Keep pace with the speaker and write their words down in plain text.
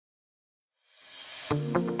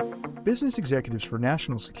Business Executives for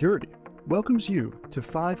National Security welcomes you to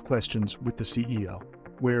 5 Questions with the CEO,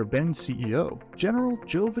 where Ben's CEO, General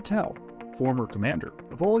Joe Votel, former commander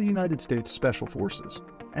of all United States Special Forces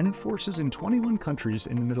and of forces in 21 countries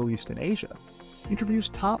in the Middle East and Asia, interviews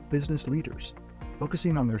top business leaders,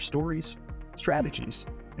 focusing on their stories, strategies,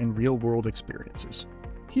 and real-world experiences.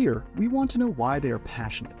 Here, we want to know why they are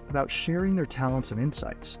passionate about sharing their talents and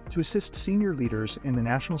insights to assist senior leaders in the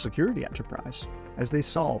national security enterprise as they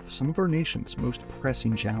solve some of our nation's most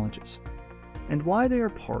pressing challenges, and why they are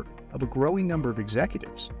part of a growing number of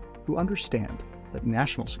executives who understand that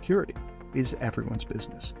national security is everyone's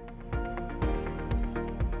business.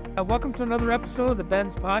 Welcome to another episode of the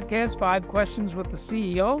Ben's Podcast, 5 Questions with the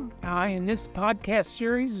CEO. In this podcast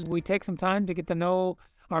series, we take some time to get to know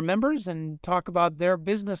our members and talk about their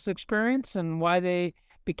business experience and why they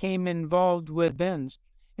became involved with Ben's.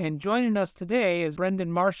 And joining us today is Brendan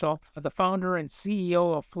Marshall, the founder and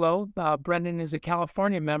CEO of Flow. Brendan is a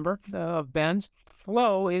California member of Ben's.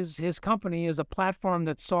 Flow is his company is a platform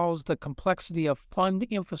that solves the complexity of fund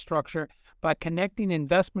infrastructure by connecting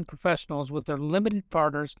investment professionals with their limited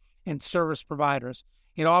partners and service providers.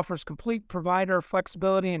 It offers complete provider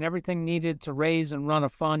flexibility and everything needed to raise and run a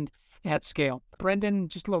fund at scale. Brendan,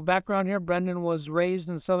 just a little background here. Brendan was raised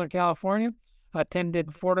in Southern California,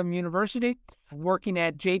 attended Fordham University, working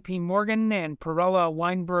at J.P. Morgan and Perella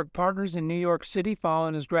Weinberg Partners in New York City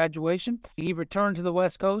following his graduation. He returned to the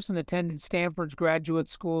West Coast and attended Stanford's Graduate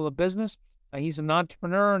School of Business. He's an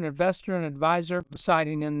entrepreneur, an investor, and advisor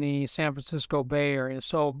residing in the San Francisco Bay Area.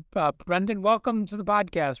 So, Brendan, welcome to the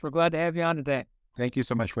podcast. We're glad to have you on today. Thank you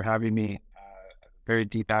so much for having me. Very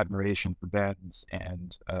deep admiration for Ben's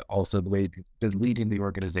and also the way you've been leading the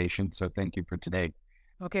organization. So thank you for today.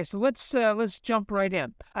 Okay, so let's jump right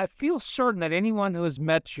in. I feel certain that anyone who has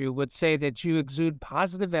met you would say that you exude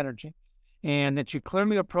positive energy and that you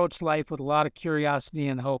clearly approach life with a lot of curiosity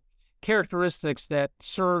and hope, characteristics that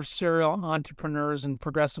serve serial entrepreneurs and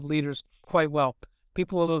progressive leaders quite well.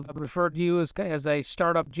 People have referred to you as a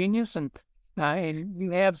startup genius, and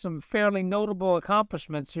you have some fairly notable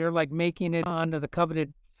accomplishments here, like making it onto the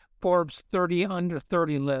coveted Forbes 30 under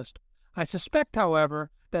 30 list. I suspect,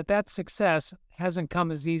 however, that success hasn't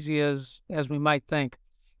come as easy as we might think.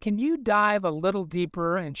 Can you dive a little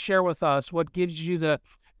deeper and share with us what gives you the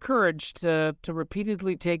courage to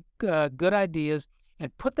repeatedly take good ideas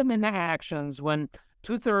and put them into actions when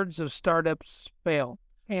 2/3 of startups fail?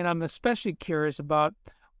 And I'm especially curious about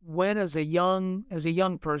when, as a young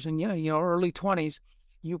person, early 20s,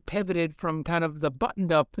 you pivoted from kind of the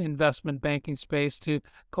buttoned-up investment banking space to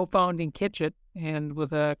co-founding Kitchit and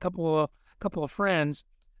with a couple of friends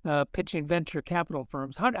pitching venture capital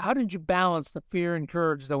firms. How did you balance the fear and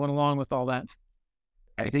courage that went along with all that?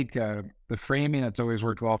 I think the framing that's always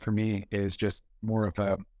worked well for me is just more of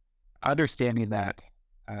a understanding that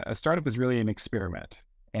a startup is really an experiment.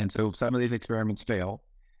 And so some of these experiments fail,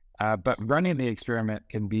 but running the experiment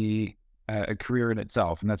can be a career in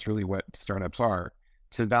itself. And that's really what startups are,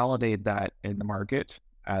 to validate that in the market.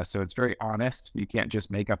 So it's very honest. You can't just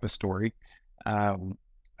make up a story.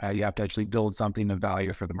 You have to actually build something of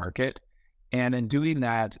value for the market. And in doing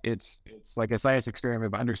that, it's like a science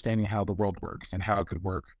experiment of understanding how the world works and how it could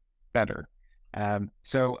work better.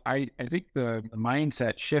 So I think the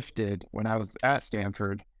mindset shifted when I was at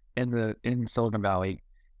Stanford in Silicon Valley,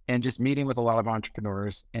 and just meeting with a lot of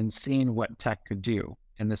entrepreneurs and seeing what tech could do.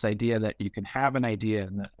 And this idea that you can have an idea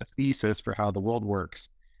and a thesis for how the world works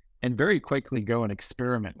and very quickly go and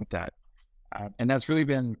experiment with that. And that's really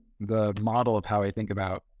been the model of how I think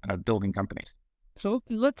about building companies. So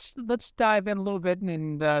let's dive in a little bit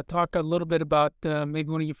and talk a little bit about maybe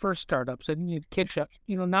one of your first startups at Kitchit.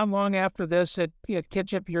 Not long after this at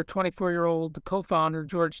Kitchit, your 24-year-old co-founder,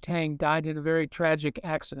 George Tang, died in a very tragic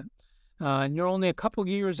accident. And you're only a couple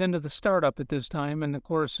years into the startup at this time. And of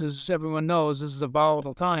course, as everyone knows, this is a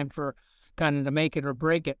volatile time for kind of to make it or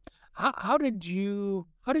break it. How did you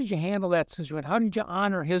handle that situation? How did you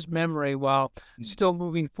honor his memory while still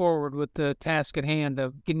moving forward with the task at hand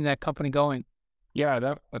of getting that company going? Yeah,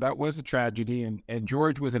 that was a tragedy. And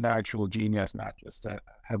George was an actual genius, not just a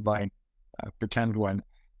headline pretend one,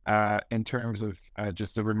 in terms of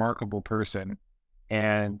just a remarkable person.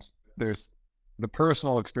 And there's the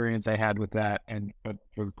personal experience I had with that. But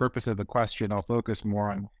for the purpose of the question, I'll focus more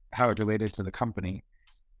on how it related to the company.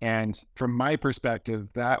 And from my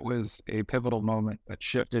perspective, that was a pivotal moment that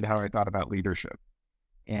shifted how I thought about leadership.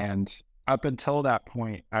 And up until that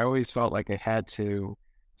point, I always felt like I had to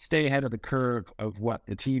stay ahead of the curve of what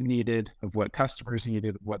the team needed, of what customers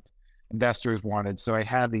needed, of what investors wanted. So I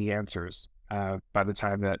had the answers by the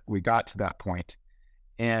time that we got to that point.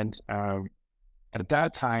 And At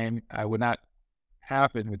that time, when that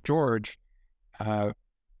happened with George, uh,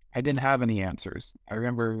 I didn't have any answers. I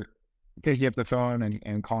remember picking up the phone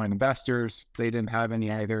and calling investors. They didn't have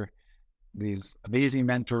any either. These amazing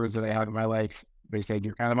mentors that I have in my life, they said,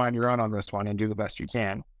 you're kind of on your own on this one and do the best you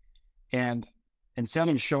can. And instead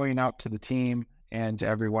of showing up to the team and to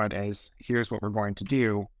everyone as here's what we're going to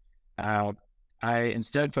do, uh, I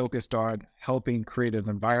instead focused on helping create an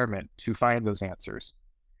environment to find those answers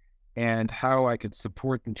and how I could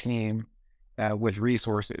support the team with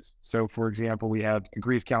resources. So, for example, we had a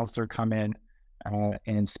grief counselor come in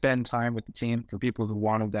and spend time with the team for people who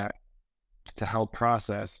wanted that to help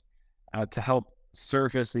process, to help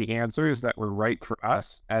surface the answers that were right for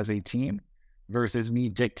us as a team versus me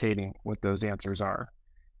dictating what those answers are.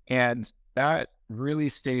 And that really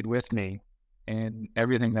stayed with me in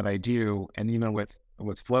everything that I do. And even with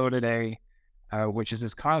Flow today, which is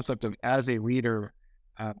this concept of as a leader,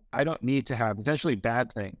 I don't need to have essentially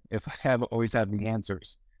bad thing if I have always had the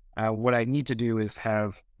answers. What I need to do is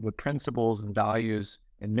have the principles and values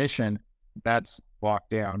and mission that's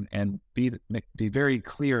locked down and be very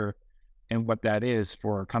clear in what that is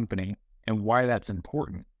for our company and why that's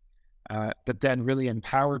important. But then really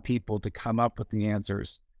empower people to come up with the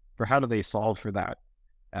answers for how do they solve for that.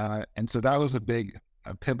 And so that was a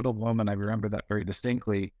pivotal moment. I remember that very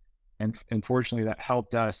distinctly. And unfortunately, that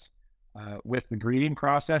helped us with the greeting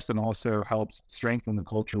process and also helped strengthen the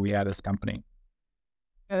culture we had as a company.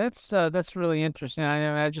 Yeah, that's really interesting.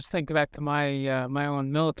 I just think back to my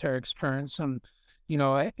own military experience, and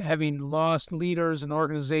having lost leaders and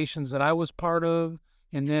organizations that I was part of,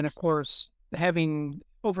 and then of course having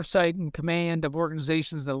oversight and command of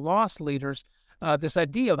organizations that lost leaders. This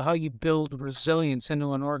idea of how you build resilience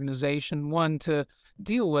into an organization, one to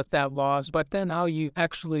deal with that loss, but then how you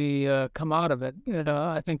actually come out of it.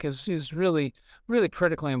 I think is really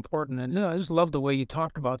critically important. And I just love the way you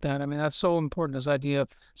talked about that. I mean, that's so important. This idea of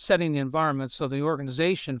setting the environment so the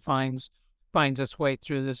organization finds its way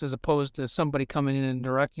through this, as opposed to somebody coming in and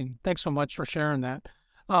directing. Thanks so much for sharing that.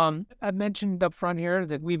 I mentioned up front here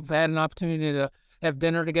that we've had an opportunity to have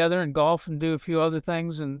dinner together and golf and do a few other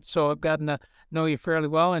things, and so I've gotten to know you fairly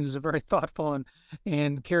well. And he's a very thoughtful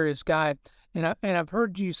and curious guy. And I've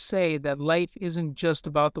heard you say that life isn't just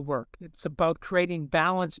about the work; it's about creating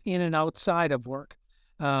balance in and outside of work.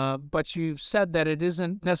 But you've said that it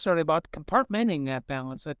isn't necessarily about compartmenting that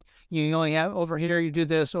balance. That you only have over here you do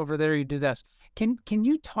this, over there you do this. Can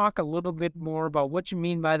you talk a little bit more about what you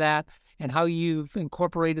mean by that and how you've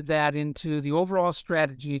incorporated that into the overall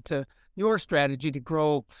strategy to your strategy to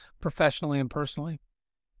grow professionally and personally?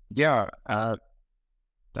 Yeah,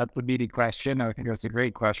 that's a meaty question. I think that's a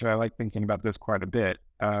great question. I like thinking about this quite a bit.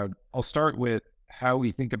 I'll start with how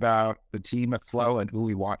we think about the team at Flow and who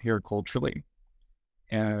we want here culturally.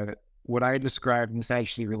 And what I described, and this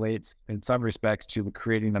actually relates in some respects to the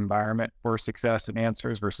creating an environment for success and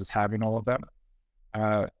answers versus having all of them.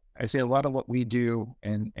 I say a lot of what we do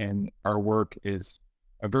in our work is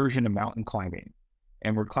a version of mountain climbing,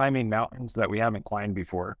 and we're climbing mountains that we haven't climbed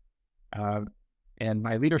before. Uh, and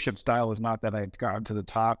my leadership style is not that I've gotten to the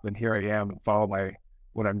top and here I am and follow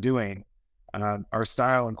what I'm doing. Our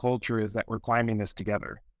style and culture is that we're climbing this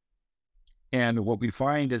together. And what we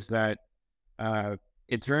find is that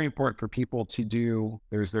it's very important for people to do,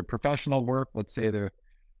 there's their professional work, let's say the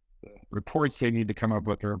reports they need to come up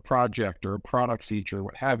with, or a project or a product feature,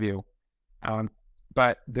 what have you.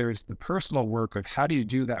 But there's the personal work of how do you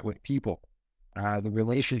do that with people, the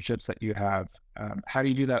relationships that you have, how do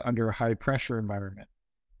you do that under a high pressure environment?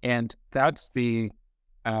 And that's the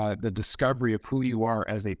discovery of who you are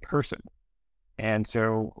as a person. And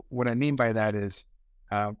so what I mean by that is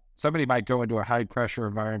somebody might go into a high pressure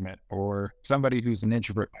environment, or somebody who's an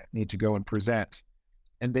introvert might need to go and present,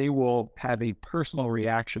 and they will have a personal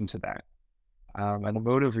reaction to that, an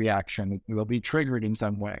emotive reaction. They'll be triggered in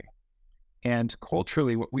some way. And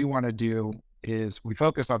culturally, what we want to do is we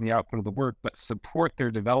focus on the output of the work, but support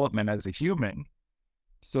their development as a human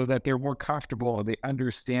so that they're more comfortable, they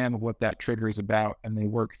understand what that trigger is about, and they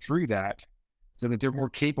work through that so that they're more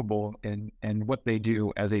capable in what they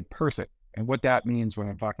do as a person. And what that means when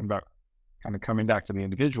I'm talking about kind of coming back to the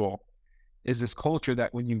individual is this culture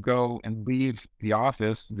that when you go and leave the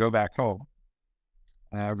office, go back home,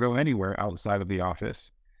 go anywhere outside of the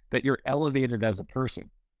office, that you're elevated as a person.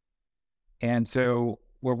 And so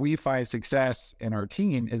where we find success in our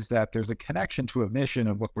team is that there's a connection to a mission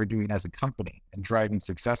of what we're doing as a company and driving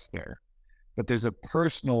success there. But there's a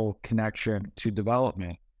personal connection to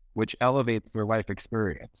development, which elevates their life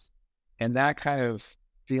experience. And that kind of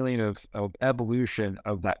feeling of evolution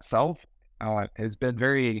of that self has been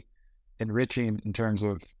very enriching in terms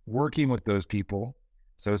of working with those people.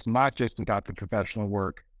 So it's not just about the professional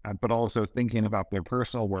work, but also thinking about their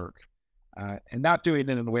personal work, and not doing it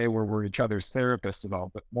in a way where we're each other's therapists at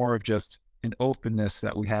all, but more of just an openness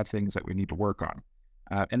that we have things that we need to work on.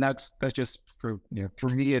 And that's just for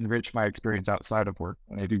me, enrich my experience outside of work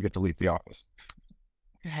when I do get to leave the office.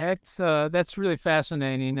 That's really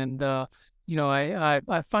fascinating, and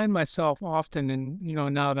I find myself often, and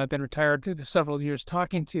now that I've been retired for several years,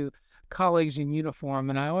 talking to colleagues in uniform,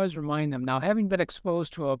 and I always remind them now, having been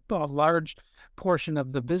exposed to a large portion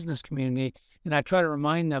of the business community, and I try to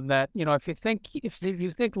remind them that if you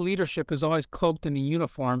think leadership is always cloaked in a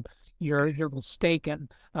uniform, you're mistaken.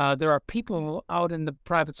 There are people out in the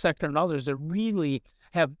private sector and others that really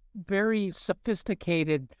have very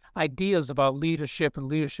sophisticated ideas about leadership and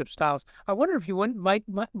leadership styles. I wonder if you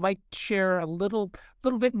might share a little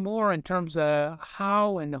bit more in terms of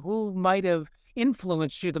how and who might have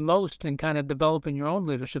influenced you the most in kind of developing your own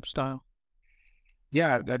leadership style.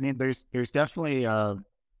 Yeah, I mean, there's definitely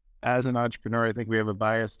as an entrepreneur, I think we have a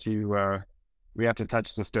bias to we have to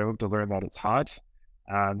touch the stove to learn that it's hot.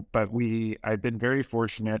 But I've been very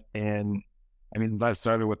fortunate in, I mean, that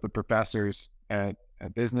started with the professors at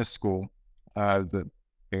business school, the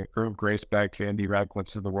Earl Gracebecks, Andy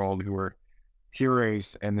Radcliffe's of the world, who were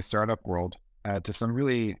heroes in the startup world, to some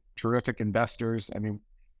really terrific investors. I mean,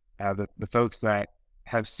 the folks that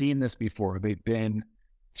have seen this before, they've been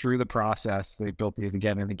through the process, they built these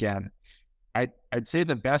again and again. I'd say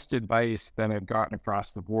the best advice that I've gotten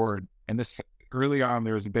across the board, and this early on,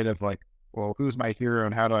 there was a bit of like, well, who's my hero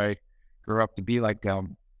and how do I grow up to be like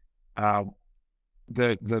them?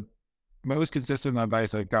 The most consistent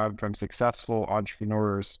advice I've gotten from successful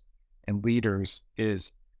entrepreneurs and leaders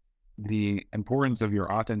is the importance of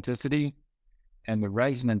your authenticity and the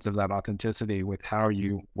resonance of that authenticity with how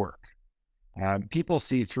you work. People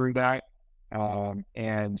see through that.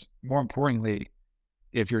 And more importantly,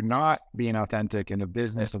 if you're not being authentic in a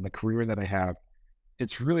business and the career that I have,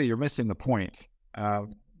 you're missing the point,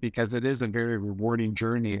 because it is a very rewarding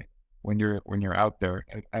journey when you're out there.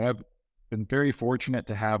 I have been very fortunate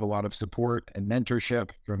to have a lot of support and mentorship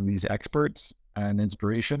from these experts and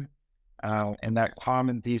inspiration, and that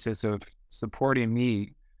common thesis of supporting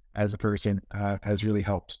me as a person has really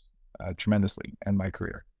helped tremendously in my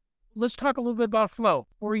career. Let's talk a little bit about Flow.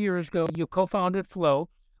 4 years ago, you co-founded Flow,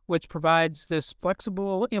 which provides this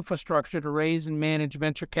flexible infrastructure to raise and manage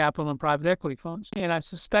venture capital and private equity funds. And I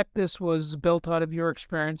suspect this was built out of your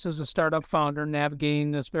experience as a startup founder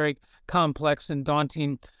navigating this very complex and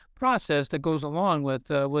daunting process that goes along with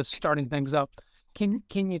starting things up. Can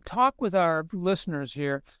you talk with our listeners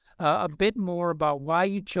here a bit more about why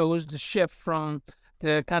you chose to shift from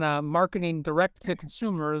the kind of marketing direct to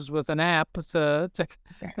consumers with an app to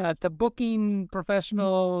booking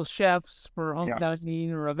professional chefs for home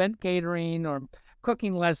dining or event catering or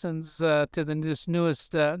cooking lessons to the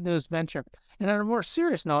newest venture? And on a more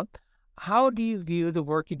serious note, how do you view the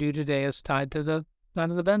work you do today as tied to the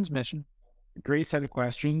Ben's mission? Great set of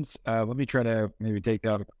questions. Let me try to maybe take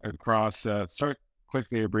that across. Start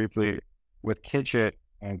quickly or briefly with Kitchit.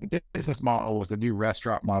 The business model was a new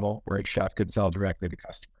restaurant model where a chef could sell directly to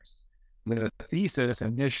customers. The thesis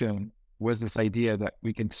and mission was this idea that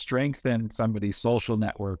we can strengthen somebody's social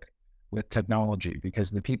network with technology,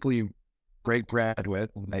 because the people you break bread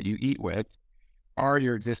with and that you eat with are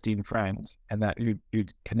your existing friends, and that you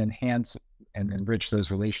can enhance and enrich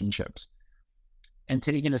those relationships. And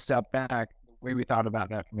taking a step back, the way we thought about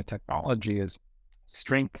that from a technology is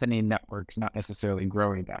strengthening networks, not necessarily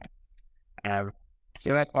growing that.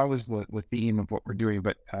 So that was the theme of what we're doing,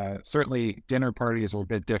 but certainly dinner parties are a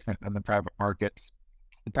bit different than the private markets.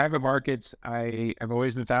 The private markets, I've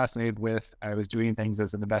always been fascinated with. I was doing things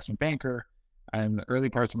as an investment banker in the early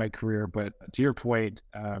parts of my career, but to your point,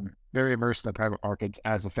 very immersed in the private markets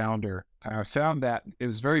as a founder. I found that it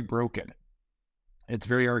was very broken. It's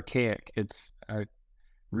very archaic. It's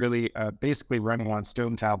really basically running on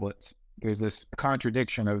stone tablets. There's this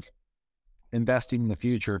contradiction of investing in the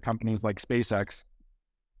future, companies like SpaceX,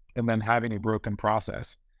 and then having a broken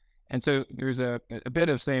process. And so there's a bit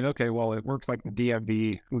of saying, okay, well, it works like the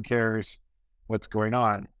DMV, who cares what's going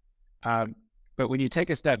on? But when you take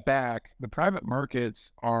a step back, the private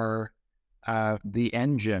markets are the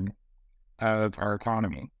engine of our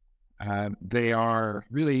economy. They are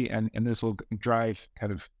really, and this will drive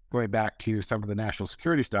kind of going back to some of the national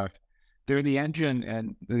security stuff, they're the engine,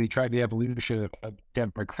 and they drive the evolution of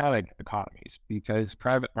democratic economies, because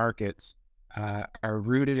private markets are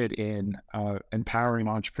rooted in empowering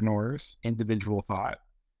entrepreneurs, individual thought,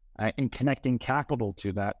 and connecting capital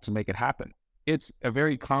to that to make it happen. it's a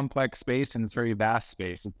very complex space and it's very vast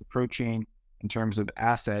space. It's approaching, in terms of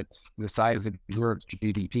assets, the size of Europe's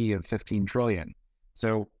GDP of 15 trillion.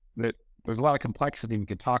 So there's a lot of complexity we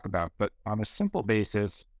could talk about, but on a simple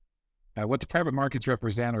basis, what the private markets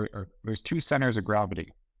represent are there's two centers of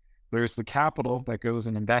gravity. There's the capital that goes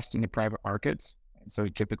and investing in private markets. And so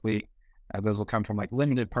typically those will come from like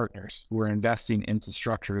limited partners who are investing into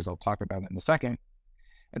structures. I'll talk about it in a second.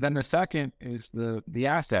 And then the second is the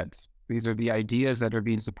assets. These are the ideas that are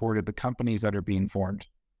being supported, the companies that are being formed.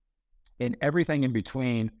 And everything in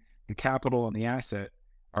between the capital and the asset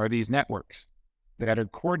are these networks that are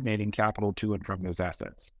coordinating capital to and from those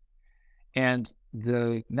assets. And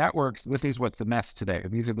the networks, this is what's the mess today.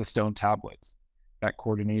 These are the stone tablets, that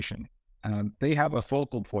coordination. They have a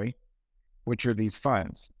focal point, which are these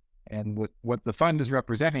funds. And what the fund is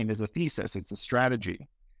representing is a thesis, it's a strategy.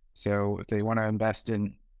 So if they want to invest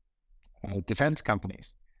in defense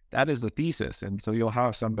companies, that is the thesis. And so you'll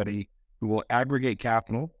have somebody who will aggregate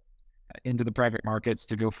capital into the private markets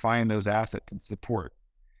to go find those assets and support.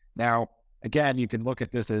 Now, again, you can look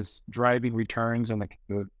at this as driving returns on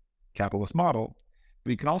the capitalist model,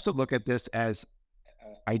 but you can also look at this as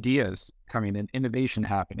ideas coming and innovation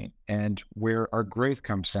happening and where our growth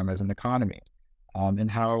comes from as an economy,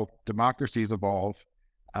 and how democracies evolve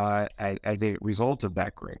as a result of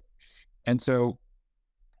that growth. And so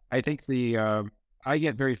I think I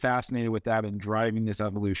get very fascinated with that and driving this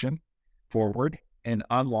evolution forward and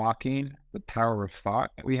unlocking the power of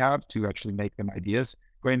thought that we have to actually make them ideas.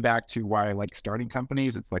 Going back to why I like starting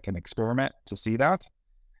companies, it's like an experiment to see that.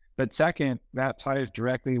 But second, that ties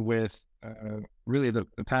directly with really the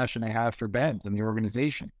passion I have for Benz and the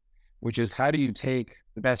organization, which is how do you take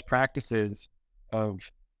the best practices of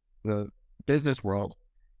the business world,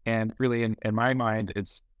 and really in my mind,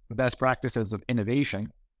 it's the best practices of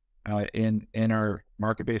innovation in our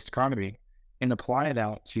market-based economy, and apply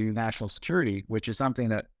that to national security, which is something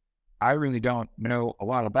that I really don't know a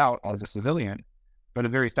lot about as a civilian, but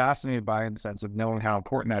I'm very fascinated by in the sense of knowing how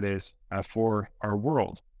important that is for our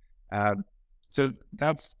world. So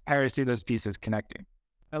that's how I see those pieces connecting.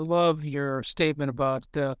 I love your statement about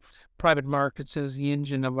private markets as the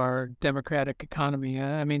engine of our democratic economy.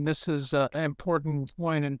 I mean, this is an important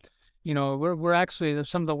point, and we're actually,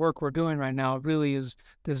 some of the work we're doing right now really is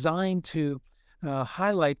designed to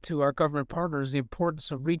highlight to our government partners the importance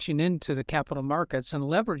of reaching into the capital markets and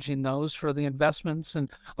leveraging those for the investments and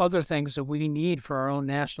other things that we need for our own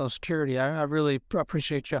national security. I really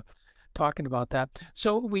appreciate you talking about that.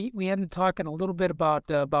 So we ended talking a little bit about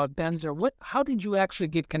Benz there. How did you actually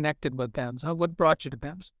get connected with Benz? What brought you to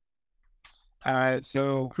Benz?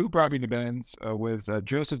 So who brought me to Benz was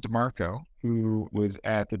Joseph DeMarco, who was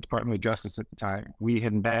at the Department of Justice at the time. We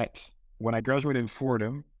had met when I graduated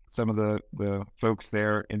Fordham. Some of the folks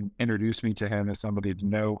there introduced me to him as somebody to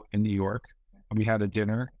know in New York. We had a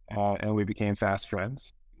dinner and we became fast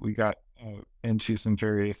friends. We got into some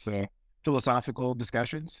various philosophical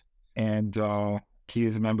discussions, and he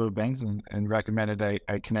is a member of Benz and recommended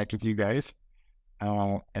I connect with you guys.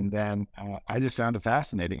 And then I just found it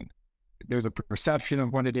fascinating. There's a perception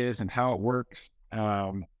of what it is and how it works.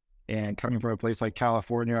 And coming from a place like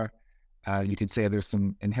California, you could say there's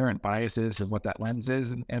some inherent biases of what that lens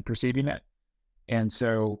is and perceiving it. And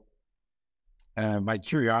so my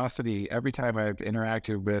curiosity, every time I've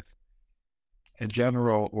interacted with a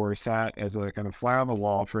general or sat as a kind of fly on the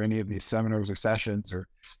wall for any of these seminars or sessions, or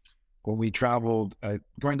when we traveled,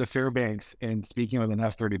 going to Fairbanks and speaking with an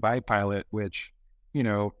F-35 pilot, which,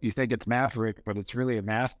 you think it's maverick, but it's really a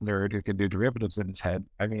math nerd who can do derivatives in his head.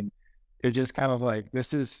 I mean, it's just kind of like,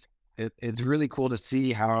 it's really cool to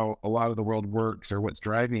see how a lot of the world works or what's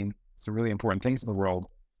driving some really important things in the world.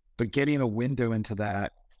 But getting a window into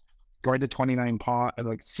that, going to 29 Paw,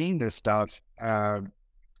 like seeing this stuff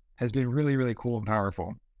has been really, really cool and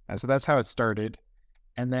powerful. And so that's how it started.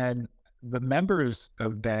 And then the members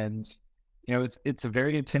of Benz, it's a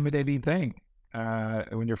very intimidating thing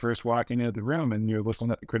when you're first walking into the room and you're looking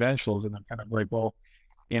at the credentials, and I'm kind of like, well,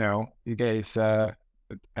 you guys, I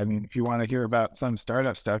mean, if you want to hear about some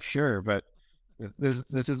startup stuff, sure, but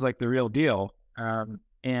this is like the real deal.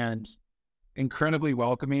 And incredibly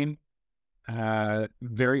welcoming,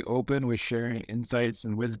 very open with sharing insights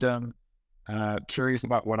and wisdom, curious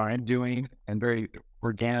about what I'm doing, and very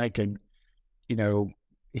organic, and,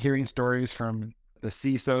 hearing stories from the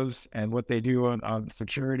CISOs and what they do on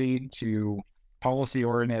security to policy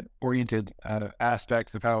oriented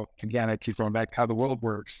aspects of how, again, I keep going back, how the world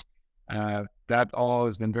works. That all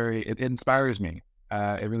has been it inspires me.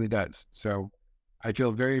 It really does. So I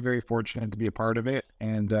feel very, very fortunate to be a part of it.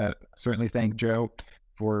 And certainly thank Joe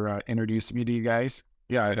for introducing me to you guys.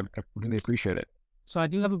 Yeah, I really appreciate it. So I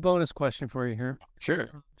do have a bonus question for you here. Sure.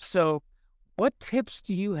 So what tips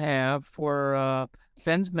do you have for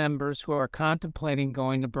Ben's members who are contemplating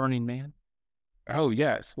going to Burning Man? Oh,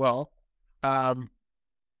 yes. Well, um,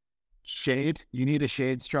 shade, you need a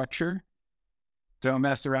shade structure. Don't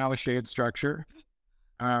mess around with shade structure.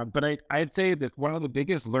 But I'd say that one of the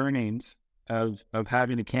biggest learnings of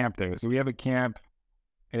having a camp there. So we have a camp.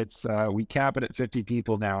 It's we cap it at 50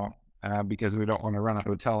 people now because we don't want to run a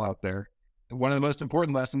hotel out there. One of the most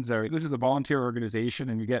important lessons are this is a volunteer organization,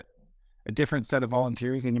 and you get a different set of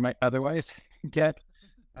volunteers than you might otherwise get.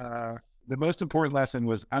 The most important lesson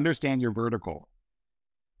was understand your vertical.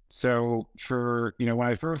 So for, when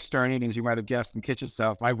I first started, as you might have guessed in kitchen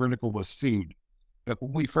stuff, my vertical was food. But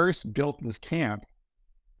when we first built this camp,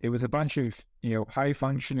 it was a bunch of, high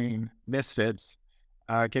functioning misfits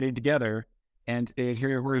getting together, and it was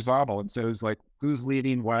very horizontal. And so it was like, who's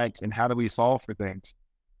leading what and how do we solve for things?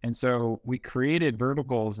 And so we created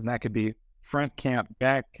verticals, and that could be front camp,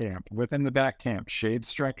 back camp, within the back camp, shade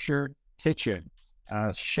structure, kitchen,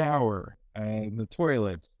 shower, the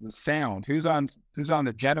toilets, the sound, who's on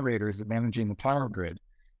the generators and managing the power grid.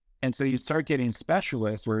 And so you start getting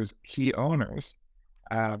specialists, whereas key owners.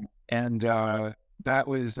 That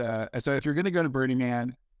was, so if you're going to go to Burning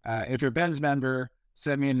Man, if you're a Ben's member,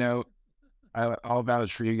 send me a note. I'll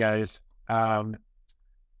vouch for you guys. But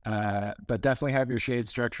definitely have your shade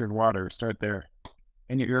structure and water. Start there.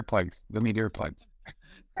 And your earplugs. You'll need earplugs.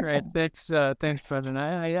 Great. Thanks, President.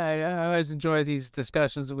 I always enjoy these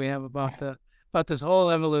discussions that we have about this whole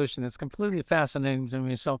evolution. It's completely fascinating to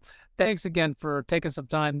me. So thanks again for taking some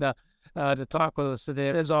time to talk with us today.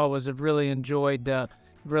 As always, I've really enjoyed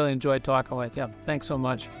talking with you. Thanks so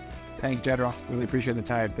much. Thanks, General. Really appreciate the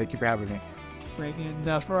time. Thank you for having me. Great.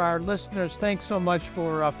 And for our listeners, thanks so much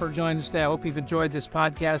for joining us today. I hope you've enjoyed this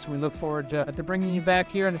podcast, and we look forward to bringing you back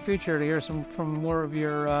here in the future to hear from more of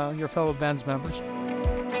your fellow Ben's members.